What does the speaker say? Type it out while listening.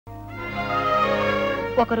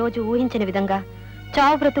ఒకరోజు ఊహించిన విధంగా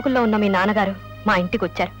చావు బ్రతుకుల్లో ఉన్న మీ నాన్నగారు మా ఇంటికి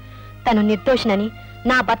వచ్చారు. తను నిర్దోషినని,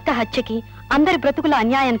 నా భర్త హత్యకి, అందరి బ్రతుకుల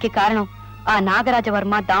అన్యాయానికి కారణం ఆ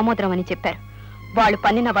నాగరాజవర్మ, దామోదరం అని చెప్పారు. వాళ్ళు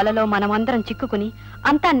పన్నిన వలలో మనమందరం చిక్కుకుని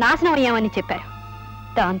అంతా నాశనం అయ్యామని చెప్పారు.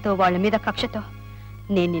 దాంతో వాళ్ళ మీద కక్షతో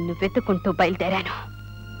నేను నిన్ను వెతుక్కుంటూ బయలుదేరాను.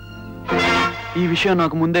 ఈ విషయం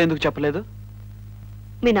నాకు ముందే ఎందుకు చెప్పలేదు?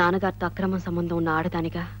 మీ నాన్నగారితో అక్రమ సంబంధం ఉన్న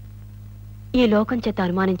ఆడదానిగా ఈ లోకం చేత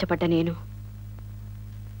అనుమానించబడ్డ నేను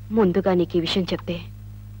ముందుగా నీకు ఈ విషయం చెప్తే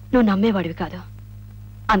నువ్వు నమ్మేవాడివి కాదు.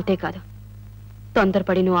 అంతేకాదు,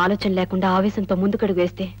 తొందరపడి నువ్వు ఆలోచన లేకుండా ఆవేశంతో ముందుకడుగు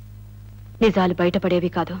వేస్తే నిజాలు బయటపడేవి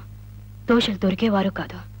కాదు, దోషులు దొరికేవారు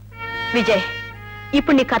కాదు. విజయ్,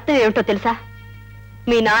 ఇప్పుడు నీ కర్తవ్యం ఏమిటో తెలుసా?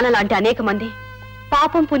 మీ నాన్న లాంటి అనేక మంది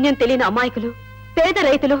పాపం పుణ్యం తెలియని అమాయకులు, పేద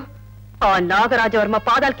రైతులు ఆ నాగరాజవర్మ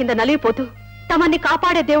పాదాల కింద నలిగిపోతూ తమన్ని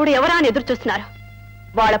కాపాడే దేవుడు ఎవరా అని ఎదురు చూస్తున్నారు.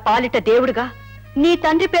 వాళ్ళ పాలిట దేవుడుగా, నీ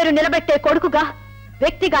తండ్రి పేరు నిలబెట్టే కొడుకుగా,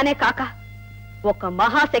 వ్యక్తిగానే కాక ఒక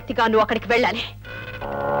మహాశక్తిగా నువ్వు అక్కడికి వెళ్ళాలి.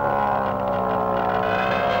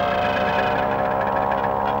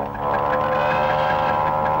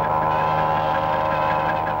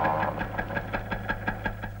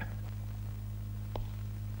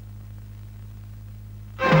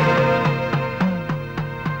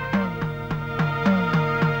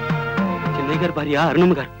 గారి భార్య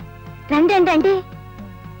అరుణమ్మ గారు. రండి అండి అండి.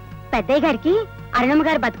 పెద్దయ్య గారికి అరుణమ్మ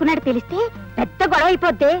గారు బతుకున్నాడు తెలిస్తే పెద్ద గొడవ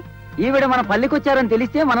అయిపోద్ది. ఈవిడ మన పల్లికొచ్చారని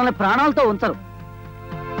తెలిస్తే మనల్ని ప్రాణాలతో ఉంచరు.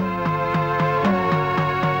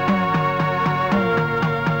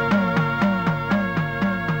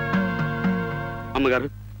 అమ్మగారు,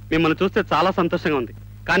 మిమ్మల్ని చూస్తే చాలా సంతోషంగా ఉంది.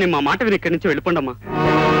 కానీ మా మాట విని ఇక్కడి నుంచి వెళ్ళిపోండి అమ్మా.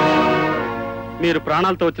 మీరు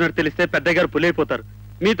ప్రాణాలతో వచ్చినట్టు తెలిస్తే పెద్దయ్య గారు పులైపోతారు.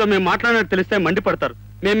 మీతో మేము మాట్లాడినట్టు తెలిస్తే మండిపడతారు.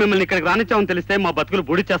 మేము మిమ్మల్ని ఇక్కడికి రానిచ్చామని తెలిస్తే మా బతుకులు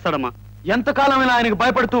బూడిచ్చేస్తాడమ్మా. ఎంతకాలమైనా ఆయనకు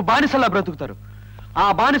భయపడుతూ బానిసలా బ్రతుకుతారు. ఆ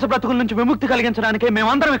బానిస బ్రతుకుల నుంచి విముక్తి కలిగించడానికే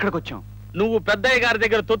మేమందరం ఇక్కడికి వచ్చాం. నువ్వు పెద్దయ్య గారి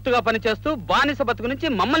దగ్గర తొత్తుగా పనిచేస్తూ బానిస బతుకు నుంచి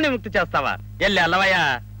మమ్మల్ని విముక్తి చేస్తావా? ఎల్లి అల్లవయ్యా.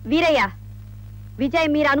 వీరయ్య, విజయ్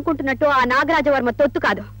మీరు అనుకుంటున్నట్టు ఆ నాగరాజవర్మ తొత్తు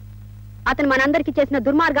కాదు. అతను మనందరికీ చేసిన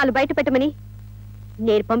దుర్మార్గాలు బయట పెట్టమని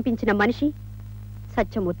నేను పంపించిన మనిషి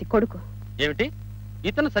సత్యమూర్తి కొడుకు. ఏమిటి?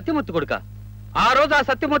 ఇతను సత్యమూర్తి కొడుకా? ఆ రోజు ఆ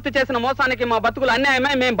సత్యమూర్తి చేసిన మోసానికి మా బతుకులు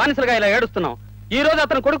అన్యాయమై మేము బానిసలుగా ఇలా ఏడుస్తున్నాం. ఈ రోజు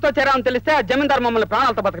అతను కొడుకుతో చేరామని తెలిస్తే ఆ జమీందారు మమ్మల్ని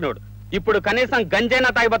ప్రాణాలతో బతకనివాడు. ఇప్పుడు కనీసం గంజైనా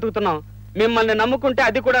తాగి బతుకుతున్నాం. మిమ్మల్ని నమ్ముకుంటే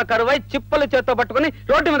అది కూడా కరువై చిప్పలు చేత్తో పట్టుకుని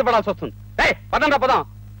రోడ్డు మీద పడాల్సి వస్తుంది. పదంరా పదం.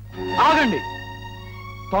 ఆగండి.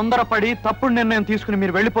 తొందరపడి తప్పుడు నిర్ణయం తీసుకుని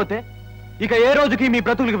మీరు వెళ్ళిపోతే ఇక ఏ రోజుకి మీ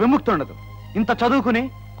బ్రతుకులకు విముక్తి ఉండదు. ఇంత చదువుకుని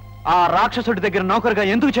ఆ రాక్షసుడి దగ్గర నౌకరుగా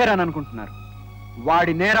ఎందుకు చేరాననుకుంటున్నారు?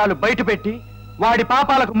 వాడి నేరాలు బయట పెట్టి వాడి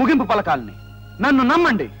పాపాలకు ముగింపు పలకాలని. నన్ను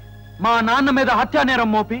నమ్మండి. మా నాన్న మీద హత్యా నేరం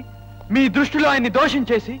మోపి మీ దృష్టిలో ఆయన్ని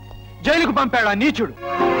దోషించేసి జైలుకు పంపాడు ఆ నీచుడు.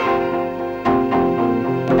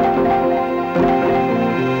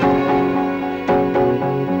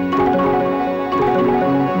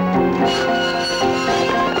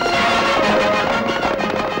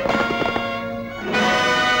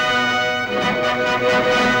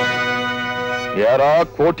 ఎరా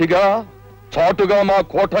కోటిగా చాటుగా మా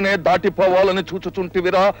కోటనే దాటిపోవాలని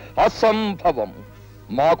చూచుచుంటివిరా? అసంభవం.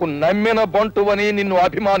 మాకు నమ్మిన బంటువని నిన్ను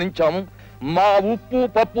అభిమానించాము. మా ఉప్పు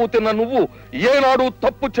పప్పు తిన్న నువ్వు ఏనాడు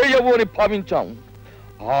తప్పు చేయవు అని భావించాము.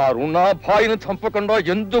 ఆ రుణాభాయిని చంపకుండా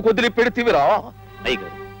ఎందుకు వదిలిపెడితివిరా?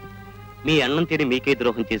 అయ్యగారు, మీ అన్నం తిని మీకే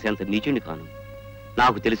ద్రోహం చేసేంత నీచుని కాను.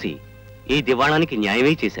 నాకు తెలిసి ఈ దివాణానికి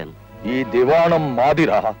న్యాయమే చేశాను. ఈ దివాణం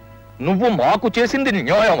మాదిరా? నువ్వు మాకు చేసింది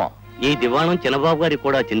న్యాయమా? ఈ దివాణం చిన్నబాబు గారికి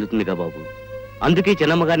కూడా చెందుతుందిగా బాబు. అందుకే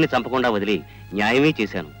చిన్నమ్మ గారిని చంపకుండా వదిలి న్యాయమే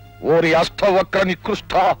చేశాను. ఓరి అష్టవక్ర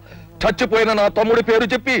నికృష్ట! చచ్చిపోయిన నా తమ్ముడి పేరు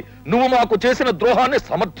చెప్పి నువ్వు మాకు చేసిన ద్రోహాన్ని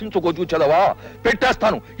సమర్థించుకోచూచదవా?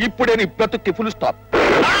 పెట్టేస్తాను ఇప్పుడే నీ బ్రతుక్కి ఫుల్ స్టాప్.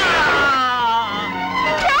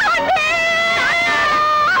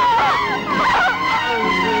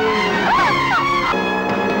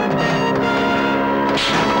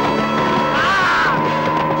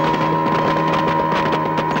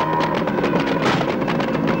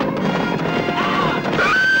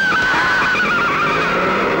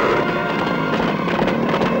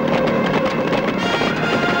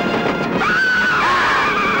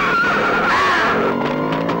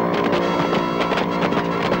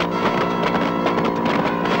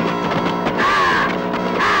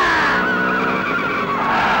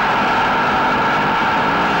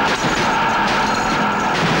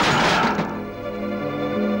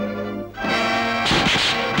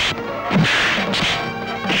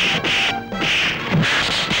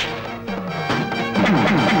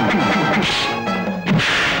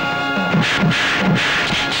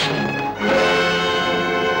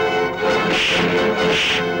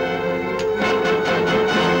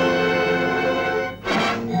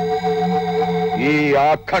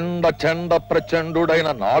 అఖండ చండ ప్రచండుడైన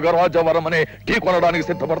నాగరాజవరమనే టీ కొనడానికి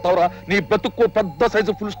సిద్ధపడతావురా? నీ బతుక్కు పెద్ద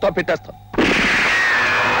సైజు ఫుల్ స్టాప్ పెట్టేస్తా.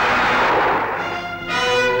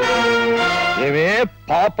 ఏమే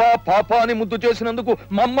పాప పాప అని ముద్దు చేసినందుకు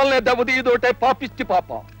మమ్మల్ని దెబ్బతీయదోటే పాపిష్టి పాప.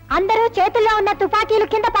 అందరూ చేతుల్లో ఉన్న తుపాకీలు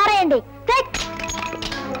కింద పారేయండి.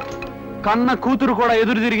 కన్న కూతురు కూడా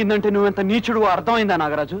ఎదురు తిరిగిందంటే నువ్వెంత నీచుడు అర్థమైందా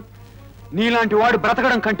నాగరాజు? నీలాంటి వాడు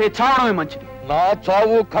బ్రతకడం కంటే చావడమే మంచిది. నా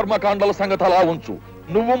చావు కర్మకాండల సంగతి అలా ఉంచు.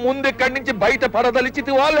 నువ్వు ముందెక్కడి నుంచి బయట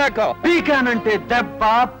పడదలిచితివా లేక? పీకానంటే దెబ్బ,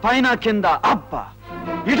 పైన కింద అబ్బా.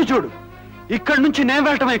 ఇటు చూడు, ఇక్కడి నుంచి నేను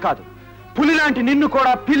వెళ్ళటమే కాదు, పులిలాంటి నిన్ను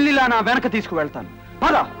కూడా పిల్లిలా నా వెనక తీసుకువెళ్తాను.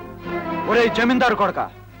 పద. ఒరే జమీందారు కొడక,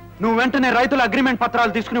 నువ్వు వెంటనే రైతుల అగ్రిమెంట్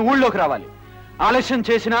పత్రాలు తీసుకుని ఊళ్ళోకి రావాలి. ఆలస్యం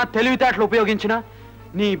చేసినా, తెలివితేటలు ఉపయోగించినా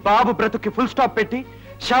నీ బాబు బ్రతుక్కి ఫుల్ స్టాప్ పెట్టి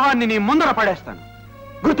శవాన్ని నీ ముందర పడేస్తాను.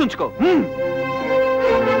 గుర్తుంచుకో.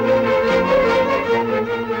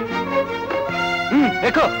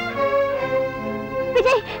 ఎక్కువ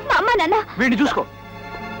విజయ్, మా అమ్మ నాన్న వీడిని చూసుకో.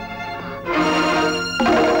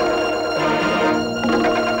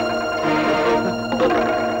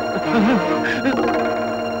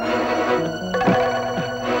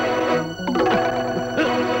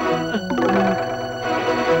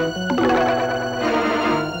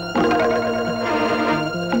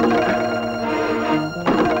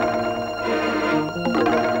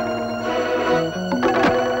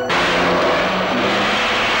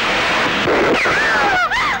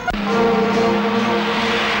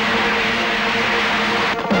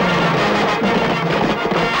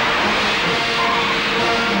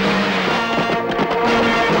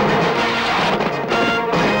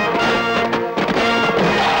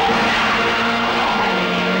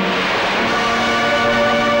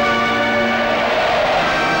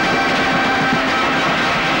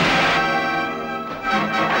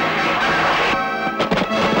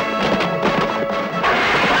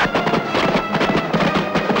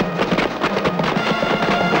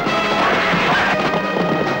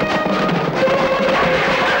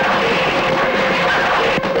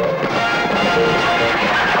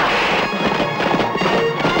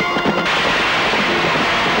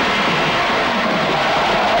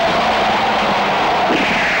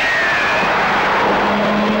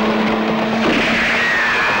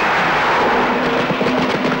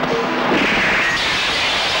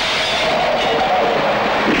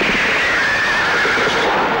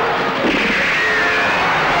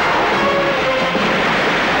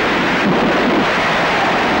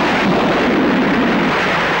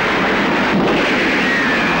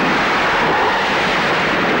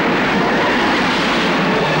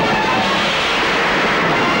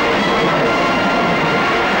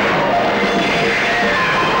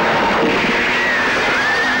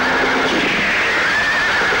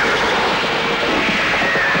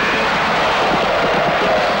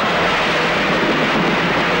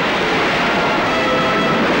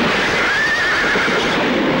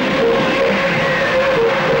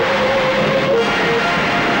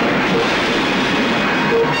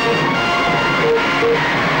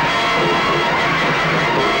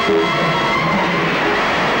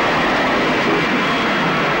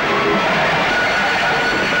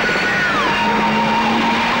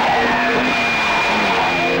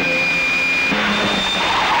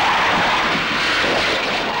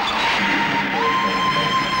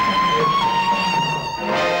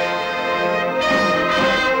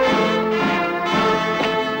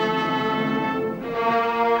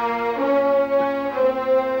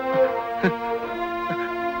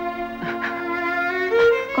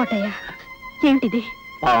 కోటయ్య, ఏమిటిది?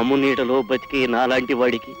 పాము నీడలో బతికే నాలాంటి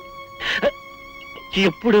వాడికి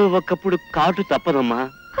ఎప్పుడో ఒకప్పుడు కాటు తప్పదమ్మా.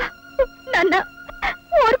 నాన్న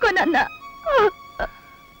ఊరుకో నాన్న.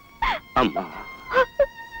 అమ్మా,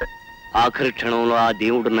 ఆఖరి క్షణంలో ఆ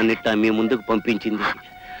దేవుడు నన్నిట్ట మీ ముందుకు పంపించింది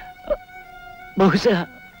బహుశా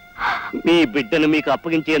మీ బిడ్డను మీకు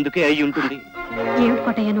అప్పగించేందుకే అయి ఉంటుంది. ఏమిటి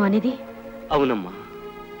కోటయ్య నువ్వు అనేది? అవునమ్మా,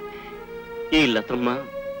 ఈ లతమ్మ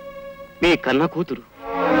మీ కన్న కూతురు.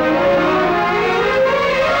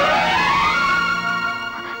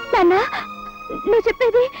 నాన్న, నువ్వు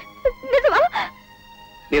చెప్పేది నిజమా?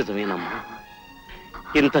 నిజమేనమ్మా.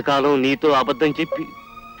 ఇంతకాలం నీతో అబద్ధం చెప్పి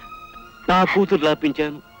నా కూతురు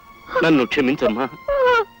లాపించాను. నన్ను క్షమించమ్మా.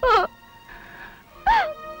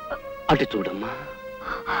 అటు చూడమ్మా,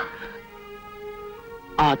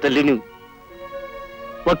 ఆ తల్లిని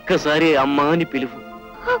ఒక్కసారి అమ్మా అని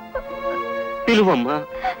పిలువమ్మా,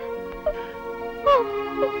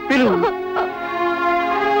 పిలువు.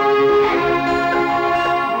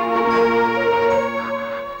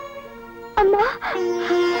 అమ్మా,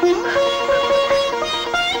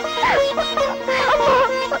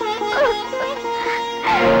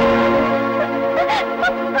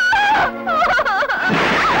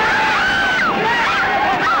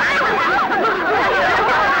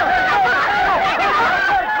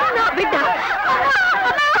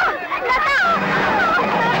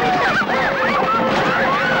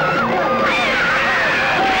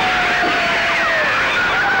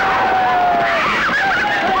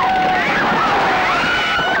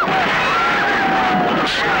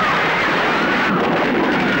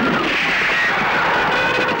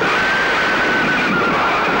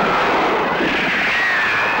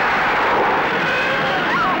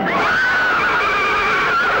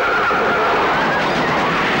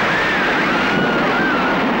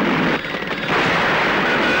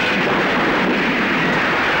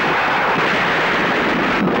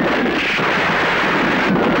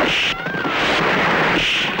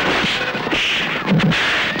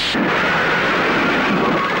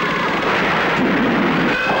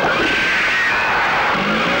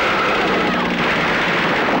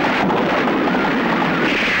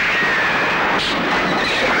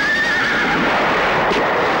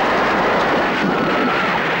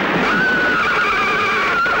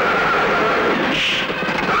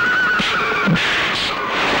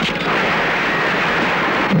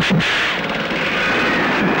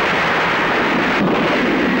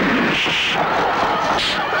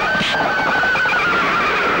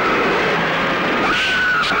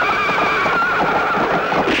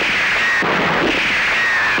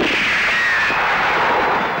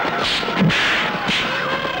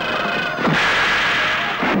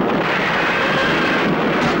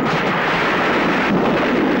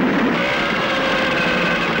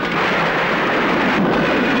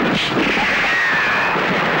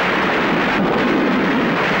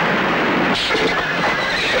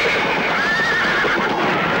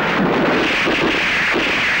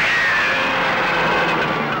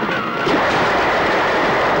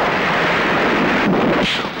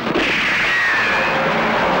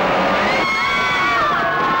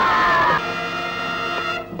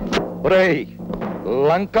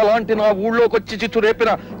 లంక లాంటి నా ఊళ్ళోకి వచ్చి చిచ్చు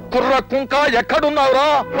రేపిన కుర్ర కుంక ఎక్కడున్నావురా?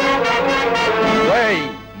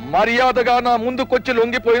 మర్యాదగా నా ముందుకొచ్చి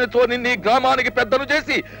లొంగిపోయిన చోని నీ గ్రామానికి పెద్దలు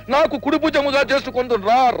చేసి నాకు కుడిభుజముగా చేసుకుందు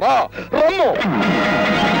రా రా రమ్ము.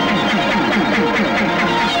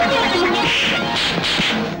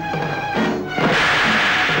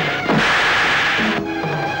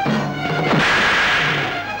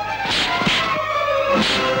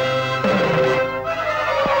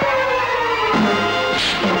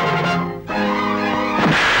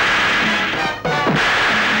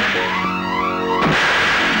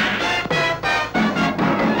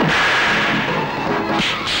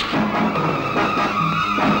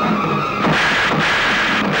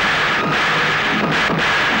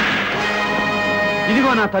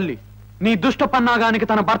 నా తల్లి నీ దుష్ట పన్నాగానికి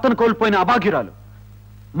తన భర్తను కోల్పోయిన అభాగ్యురాలు.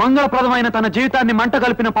 మంగళప్రదమైన తన జీవితాన్ని మంట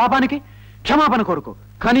కలిపిన పాపానికి క్షమాపణ కోరుకో.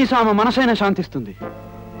 కనీసం ఆమె మనసైనా శాంతిస్తుంది.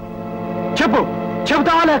 చెప్పు,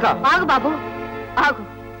 చెబుతావా లేక? ఆగు బాబు, ఆగు.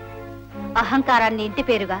 అహంకారాన్ని ఇంటి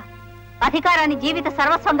పేరుగా, అధికారాన్ని జీవిత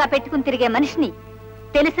సర్వస్వంగా పెట్టుకుని తిరిగే మనిషిని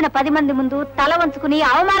తెలిసిన 10 మంది ముందు తల వంచుకుని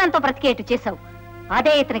అవమానంతో బ్రతికేట్టు చేశావు.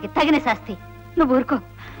 అదే ఇతనికి తగిన శాస్తి. నువ్వు ఊరుకో.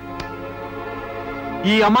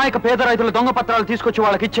 ఈ అమాయక పేద రైతుల దొంగ పత్రాలు తీసుకొచ్చి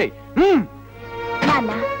వాళ్ళకి ఇచ్చేయి.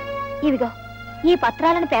 నాన్న, ఇవిగో ఈ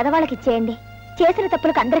పత్రాలను పేదవాళ్ళకి ఇచ్చేయండి. చేసిన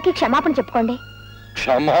తప్పులకు అందరికీ క్షమాపణ చెప్పుకోండి.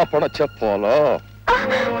 క్షమాపణ చెప్పాలా?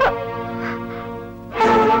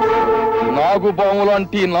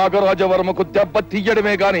 నాగుబాములాంటి నాగరాజవర్మకు దెబ్బ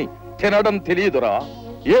తీయడమే గాని తినడం తెలియదురా.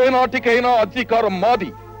 ఏ నాటికైనా అధికారం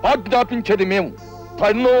మాది, ఆజ్ఞాపించేది మేము.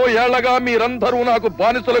 ఎన్నో ఏళ్లగా మీరందరూ నాకు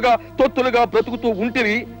బానిసలుగా తొత్తులుగా బ్రతుకుతూ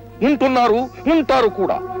ఉంటిరి, ఉంటున్నారు, ఉంటారు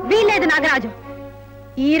కూడా. వీల్లేదు నాగరాజు.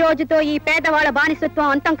 ఈ రోజుతో ఈ పేదవాళ్ళ బానిసత్వం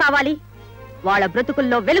అంతం కావాలి. వాళ్ళ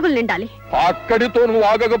బ్రతుకుల్లో వెలుగులు నిండాలి. అక్కడితో నువ్వు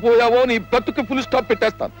ఆగకపోయావో నీ బ్రతుకు ఫుల్ స్టాప్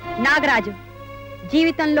పెట్టేస్తాను. నాగరాజు,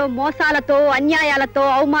 జీవితంలో మోసాలతో, అన్యాయాలతో,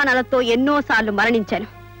 అవమానాలతో ఎన్నోసార్లు మరణించాను.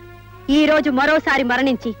 ఈ రోజు మరోసారి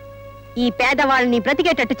మరణించి ఈ పేదవాళ్ళని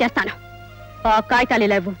బ్రతికేటట్టు చేస్తాను. ఆ కాగితాలు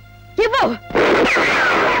లేవు, ఇవ్వు.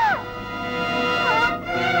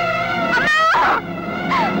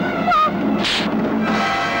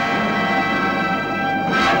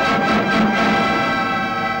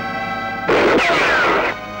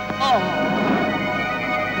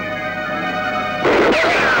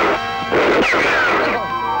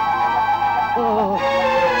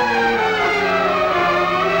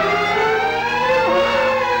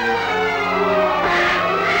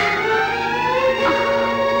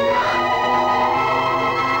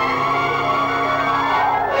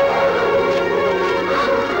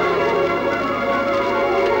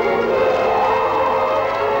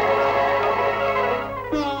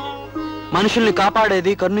 మనుషుల్ని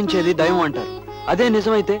కాపాడేది, కరుణించేది దైవం అంటారు. అదే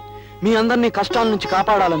నిజమైతే మీ అందరినీ కష్టాల నుంచి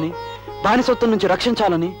కాపాడాలని, బానిసత్వం నుంచి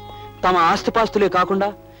రక్షించాలని తమ ఆస్తిపాస్తులే కాకుండా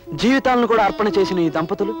జీవితాలను కూడా అర్పణ చేసిన ఈ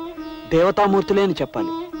దంపతులు దేవతామూర్తులే అని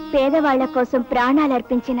చెప్పాలి. పేదవాళ్ల కోసం ప్రాణాలు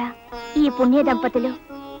అర్పించిన ఈ పుణ్య దంపతులు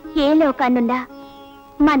ఏ లోకాన్నున్నా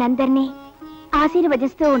మనందరినీ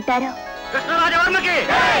ఆశీర్వదిస్తూ ఉంటారు. కృష్ణరాజవర్మకి,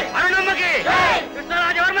 అరుణమ్మకి